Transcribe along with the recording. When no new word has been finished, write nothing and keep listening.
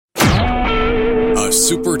a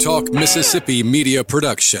SuperTalk Mississippi media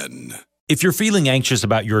production. If you're feeling anxious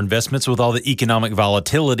about your investments with all the economic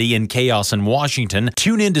volatility and chaos in Washington,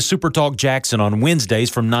 tune in to SuperTalk Jackson on Wednesdays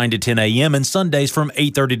from 9 to 10 a.m. and Sundays from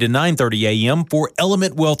 8:30 to 9:30 a.m. for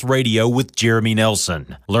Element Wealth Radio with Jeremy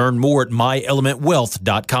Nelson. Learn more at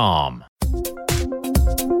myelementwealth.com.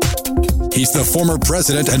 He's the former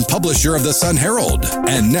president and publisher of the Sun Herald,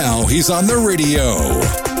 and now he's on the radio.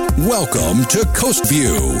 Welcome to Coast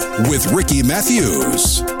View with Ricky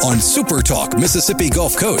Matthews on SuperTalk Mississippi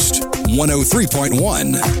Gulf Coast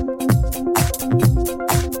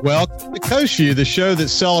 103.1. Welcome to Coast View, the show that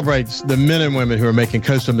celebrates the men and women who are making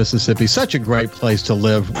coastal Mississippi such a great place to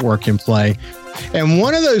live, work, and play. And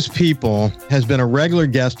one of those people has been a regular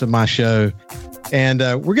guest of my show. And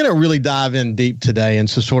we're going to really dive in deep today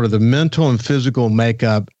into sort of the mental and physical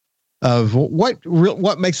makeup of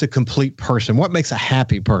what makes a complete person, what makes a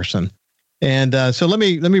happy person. And so let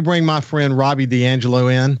me bring my friend Robbie D'Angelo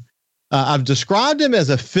in. I've described him as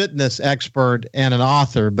a fitness expert and an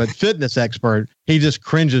author, but fitness expert, he just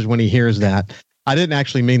cringes when he hears that. I didn't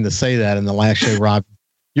actually mean to say that in the last show, Robbie.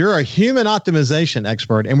 You're a human optimization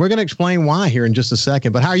expert, and we're going to explain why here in just a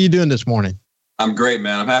second. But how are you doing this morning? I'm great,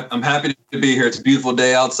 man. I'm happy to be here. It's a beautiful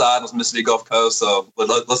day outside on the Mississippi Gulf Coast, so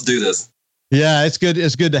let's do this. Yeah, it's good.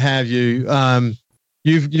 It's good to have you.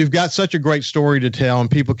 You've got such a great story to tell,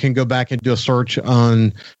 and people can go back and do a search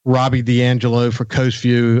on Robbie D'Angelo for Coast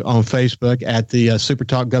View on Facebook at the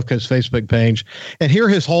SuperTalk Gulf Coast Facebook page and hear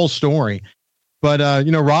his whole story. But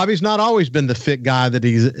Robbie's not always been the fit guy that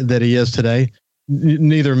he is today,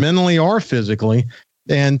 neither mentally or physically.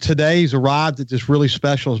 And today he's arrived at this really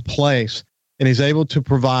special place. And he's able to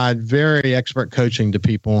provide very expert coaching to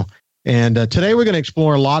people. And today we're going to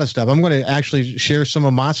explore a lot of stuff. I'm going to actually share some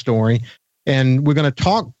of my story, and we're going to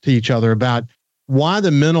talk to each other about why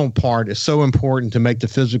the mental part is so important to make the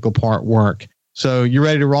physical part work. So you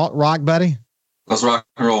ready to rock, buddy? Let's rock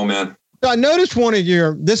and roll, man. I noticed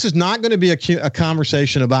this is not going to be a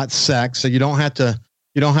conversation about sex, so you don't have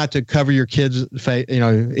to cover your kids'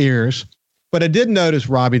 ears. But I did notice,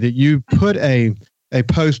 Robbie, that you put a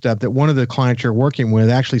post up that one of the clients you're working with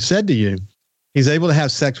actually said to you, he's able to have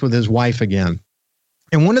sex with his wife again.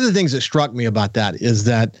 And one of the things that struck me about that is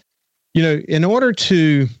that, in order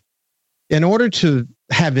to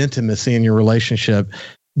have intimacy in your relationship,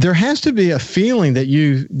 there has to be a feeling that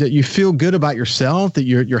you feel good about yourself, that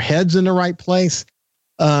your head's in the right place.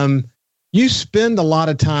 You spend a lot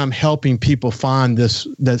of time helping people find this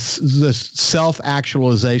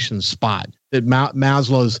self-actualization spot that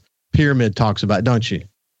Maslow's pyramid talks about, don't you?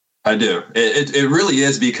 I do. It really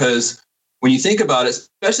is, because when you think about it,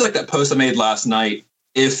 especially like that post I made last night,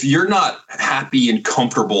 if you're not happy and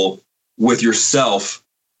comfortable with yourself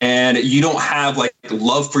and you don't have like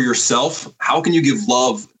love for yourself, how can you give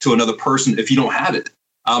love to another person if you don't have it?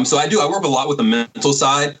 So I work a lot with the mental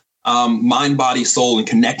side, mind, body, soul, and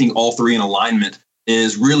connecting all three in alignment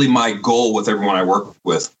is really my goal with everyone I work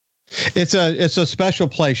with. It's a special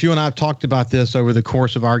place. You and I have talked about this over the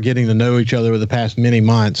course of our getting to know each other over the past many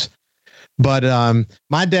months. But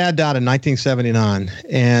my dad died in 1979.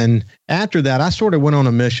 And after that, I sort of went on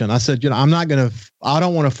a mission. I said, I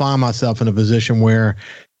don't want to find myself in a position where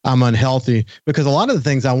I'm unhealthy, because a lot of the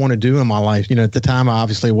things I want to do in my life, at the time, I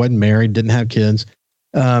obviously wasn't married, didn't have kids.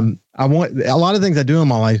 I want a lot of things I do in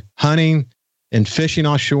my life, hunting and fishing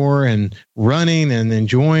offshore and running and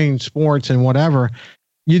enjoying sports and whatever.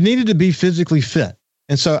 You needed to be physically fit.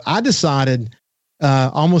 And so I decided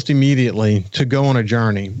almost immediately to go on a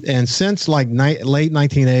journey. And since late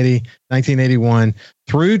 1980, 1981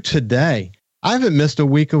 through today, I haven't missed a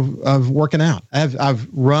week of working out. I've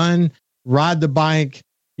ride the bike,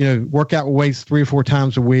 work out with weights 3 or 4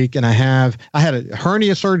 times a week. And I had a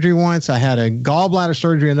hernia surgery once. I had a gallbladder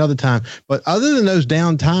surgery another time. But other than those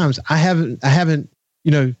down times, I haven't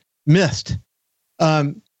missed.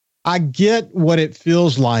 I get what it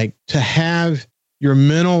feels like to have your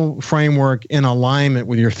mental framework in alignment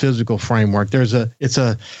with your physical framework. It's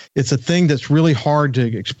a thing that's really hard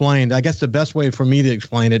to explain. I guess the best way for me to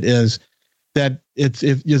explain it is that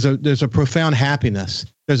there's a profound happiness.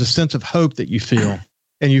 There's a sense of hope that you feel,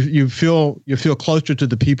 and you feel closer to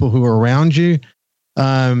the people who are around you.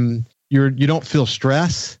 You don't feel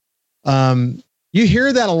stress. You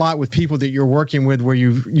hear that a lot with people that you're working with, where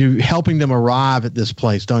you helping them arrive at this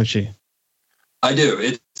place, don't you? I do.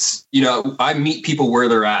 It's, I meet people where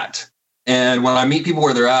they're at. And when I meet people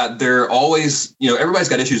where they're at, they're always, everybody's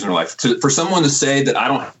got issues in their life. For someone to say that I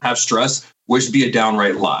don't have stress would be a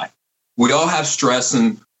downright lie. We all have stress,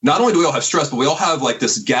 and not only do we all have stress, but we all have like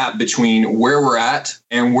this gap between where we're at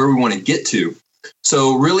and where we want to get to.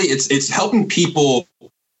 So really it's helping people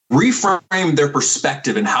reframe their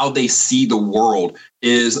perspective and how they see the world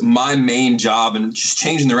is my main job, and just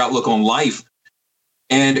changing their outlook on life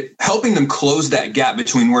and helping them close that gap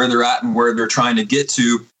between where they're at and where they're trying to get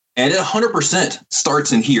to. And it 100%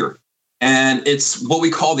 starts in here. And it's what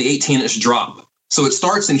we call the 18-inch drop. So it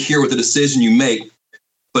starts in here with the decision you make,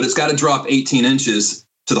 but it's got to drop 18 inches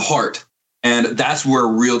to the heart. And that's where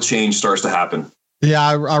real change starts to happen. Yeah,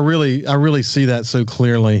 I really see that so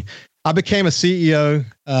clearly. I became a CEO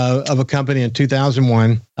of a company in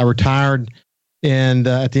 2001. I retired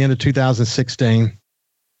at the end of 2016.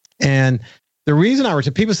 And the reason I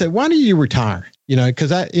retired, people said, why do you retire?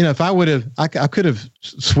 Because if I would have, I could have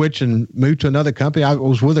switched and moved to another company. I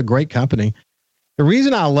was with a great company. The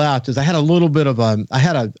reason I left is I had a little bit of a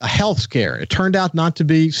health scare. It turned out not to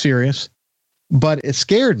be serious, but it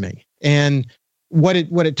scared me. And what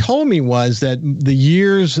it told me was that the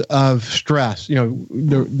years of stress,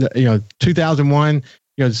 2001,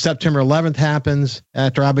 September 11th happens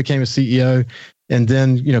after I became a CEO, and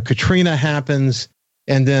then, Katrina happens.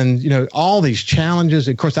 And then, all these challenges.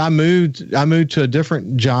 Of course, I moved to a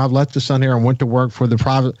different job, left the Sun Herald, and went to work for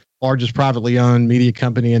the largest privately owned media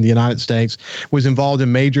company in the United States, was involved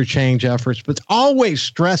in major change efforts, but always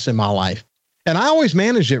stress in my life. And I always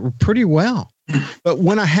managed it pretty well. But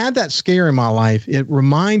when I had that scare in my life, it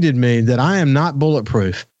reminded me that I am not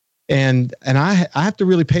bulletproof. And I have to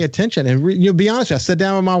really pay attention. And be honest, I sat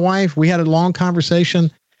down with my wife. We had a long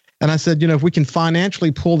conversation. And I said, if we can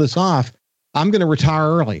financially pull this off, I'm going to retire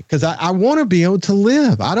early because I want to be able to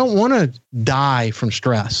live. I don't want to die from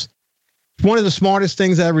stress. It's one of the smartest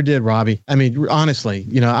things I ever did, Robbie. I mean, honestly,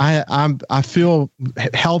 I feel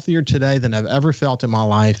healthier today than I've ever felt in my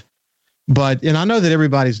life. And I know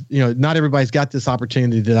that not everybody's got this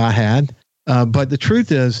opportunity that I had. But the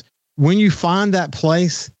truth is, when you find that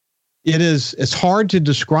place, it's hard to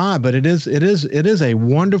describe, but it is a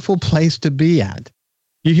wonderful place to be at.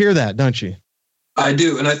 You hear that, don't you? I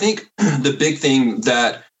do. And I think the big thing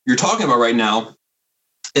that you're talking about right now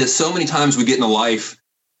is so many times we get into life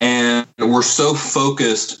and we're so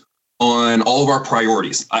focused on all of our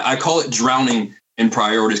priorities. I call it drowning in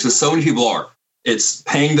priorities because so many people are. It's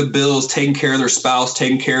paying the bills, taking care of their spouse,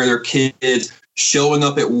 taking care of their kids, showing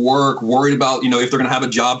up at work, worried about, if they're going to have a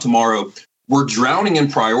job tomorrow. We're drowning in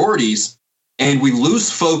priorities and we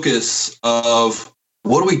lose focus of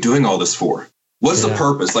what are we doing all this for? What's the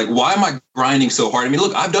purpose? Like, why am I grinding so hard? I mean,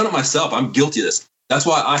 look, I've done it myself. I'm guilty of this. That's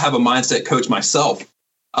why I have a mindset coach myself.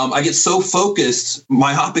 I get so focused,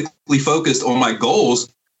 myopically focused on my goals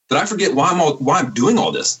that I forget why I'm doing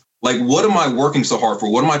all this. Like, what am I working so hard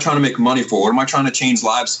for? What am I trying to make money for? What am I trying to change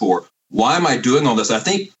lives for? Why am I doing all this? I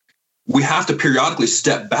think we have to periodically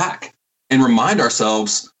step back and remind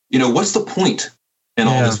ourselves, what's the point in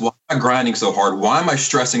all this? Why am I grinding so hard? Why am I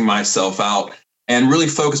stressing myself out? And really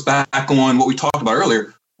focus back on what we talked about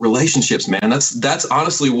earlier, relationships, man. That's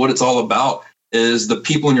honestly what it's all about, is the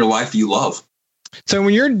people in your life that you love. So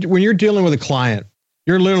when you're dealing with a client,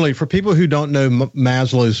 you're literally, for people who don't know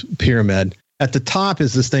Maslow's pyramid, at the top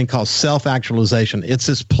is this thing called self-actualization. It's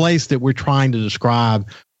this place that we're trying to describe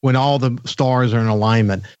when all the stars are in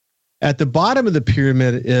alignment. At the bottom of the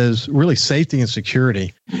pyramid is really safety and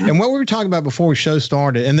security. Mm-hmm. And what we were talking about before the show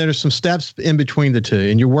started, and there's some steps in between the two,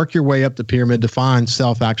 and you work your way up the pyramid to find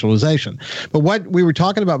self-actualization. But what we were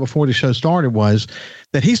talking about before the show started was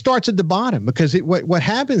that he starts at the bottom, because what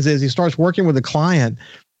happens is he starts working with a client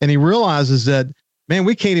and he realizes that, man,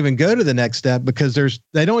 we can't even go to the next step because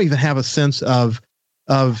they don't even have a sense of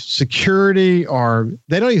security, or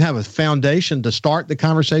they don't even have a foundation to start the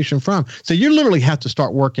conversation from. So you literally have to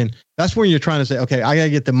start working. That's when you're trying to say, okay, I got to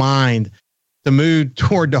get the mind to move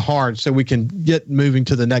toward the heart so we can get moving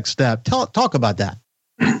to the next step. Talk about that.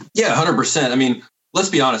 Yeah, 100%. I mean, let's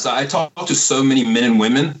be honest. I talk to so many men and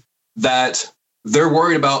women that they're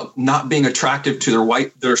worried about not being attractive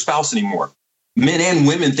to their spouse anymore. Men and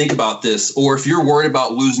women think about this. Or if you're worried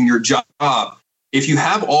about losing your job, if you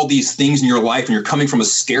have all these things in your life and you're coming from a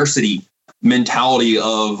scarcity mentality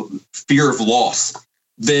of fear of loss,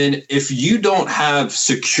 then if you don't have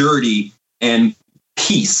security and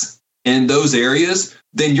peace in those areas,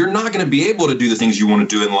 then you're not going to be able to do the things you want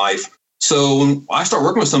to do in life. So when I start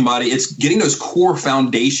working with somebody, it's getting those core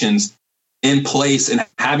foundations in place and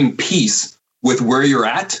having peace with where you're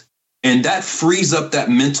at. And that frees up that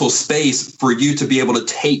mental space for you to be able to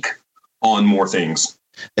take on more things.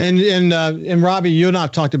 And Robbie, you and I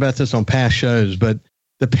have talked about this on past shows, but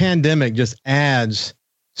the pandemic just adds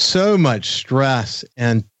so much stress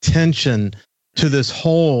and tension to this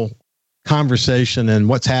whole conversation and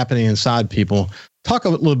what's happening inside people. Talk a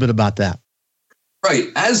little bit about that. Right.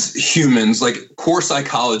 As humans, like core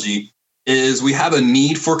psychology, is we have a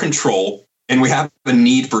need for control and we have a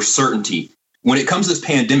need for certainty. When it comes to this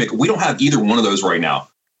pandemic, we don't have either one of those right now.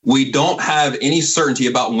 We don't have any certainty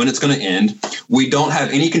about when it's going to end. We don't have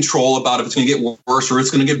any control about if it's going to get worse or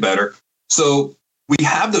it's going to get better. So we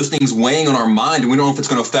have those things weighing on our mind, and we don't know if it's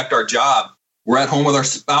going to affect our job. We're at home with our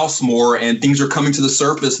spouse more, and things are coming to the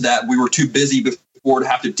surface that we were too busy before to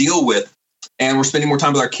have to deal with. And we're spending more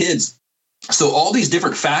time with our kids. So all these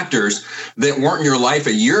different factors that weren't in your life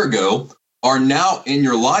a year ago are now in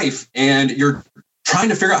your life, and you're trying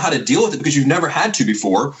to figure out how to deal with it because you've never had to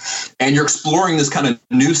before. And you're exploring this kind of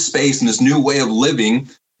new space and this new way of living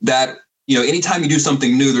that, anytime you do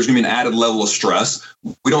something new, there's going to be an added level of stress.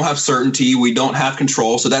 We don't have certainty. We don't have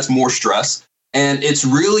control. So that's more stress. And it's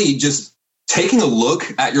really just taking a look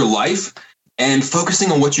at your life and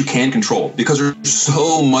focusing on what you can control, because there's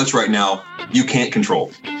so much right now you can't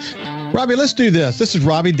control. Robbie, let's do this. This is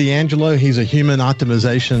Robbie D'Angelo. He's a human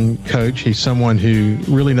optimization coach. He's someone who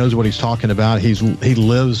really knows what he's talking about. He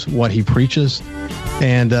lives what he preaches,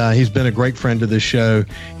 and he's been a great friend to this show.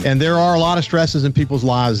 And there are a lot of stresses in people's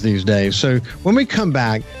lives these days. So when we come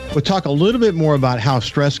back, we'll talk a little bit more about how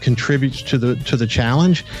stress contributes to the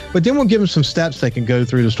challenge, but then we'll give them some steps they can go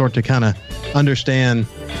through to start to kind of understand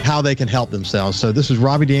how they can help themselves. So this is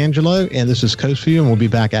Robbie D'Angelo, and this is Coast View, and we'll be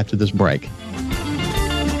back after this break.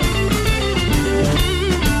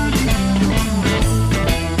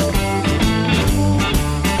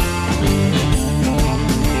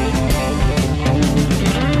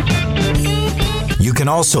 You can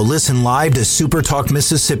also listen live to Super Talk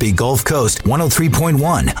Mississippi Gulf Coast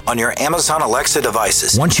 103.1 on your Amazon Alexa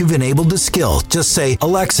devices. Once you've enabled the skill, just say,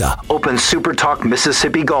 Alexa, open Super Talk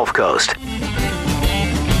Mississippi Gulf Coast.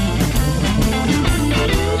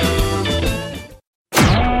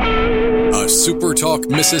 A Super Talk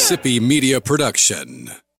Mississippi media production.